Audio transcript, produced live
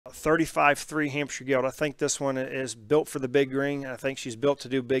35-3 Hampshire Gilt. I think this one is built for the big ring. I think she's built to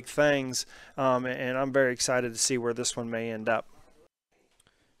do big things, and I'm very excited to see where this one may end up.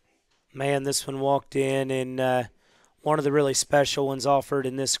 Man, this one walked in and one of the really special ones offered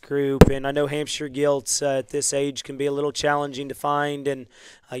in this group. And I know Hampshire Gilts at this age can be a little challenging to find. And,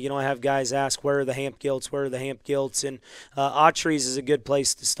 I have guys ask, where are the Hamp Gilts? Where are the Hamp Gilts? And Autrey's is a good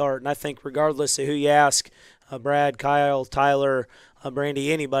place to start. And I think regardless of who you ask, Brad, Kyle, Tyler,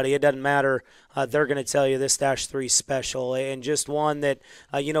 Brandy, anybody, it doesn't matter. They're going to tell you this -3 is special, and just one that,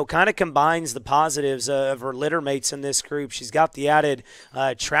 kind of combines the positives of her litter mates in this group. She's got the added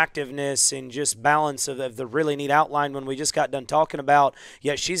attractiveness and just balance of the really neat outline when we just got done talking about,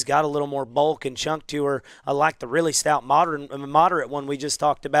 yet she's got a little more bulk and chunk to her, like the really stout moderate one we just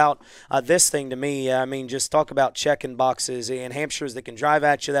talked about. This thing to me, just talk about checking boxes and Hampshires that can drive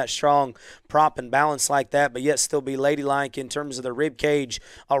at you that strong, prop and balance like that, but yet still be ladylike in terms of their rib cage,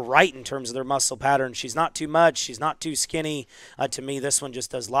 right in terms of their muscle pattern. She's not too much. She's not too skinny. To me, this one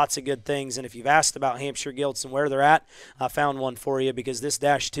just does lots of good things. And if you've asked about Hampshire Gilts and where they're at, I found one for you, because this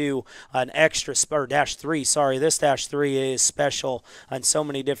 -2, this -3 is special in so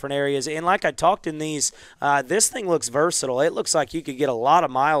many different areas. And like I talked in these, this thing looks versatile. It looks like you could get a lot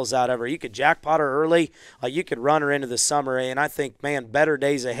of miles out of her. You could jackpot her early. You could run her into the summer. And I think, man, better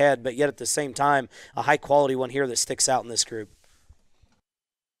days ahead, but yet at the same time, a high-quality one here that sticks out in this group.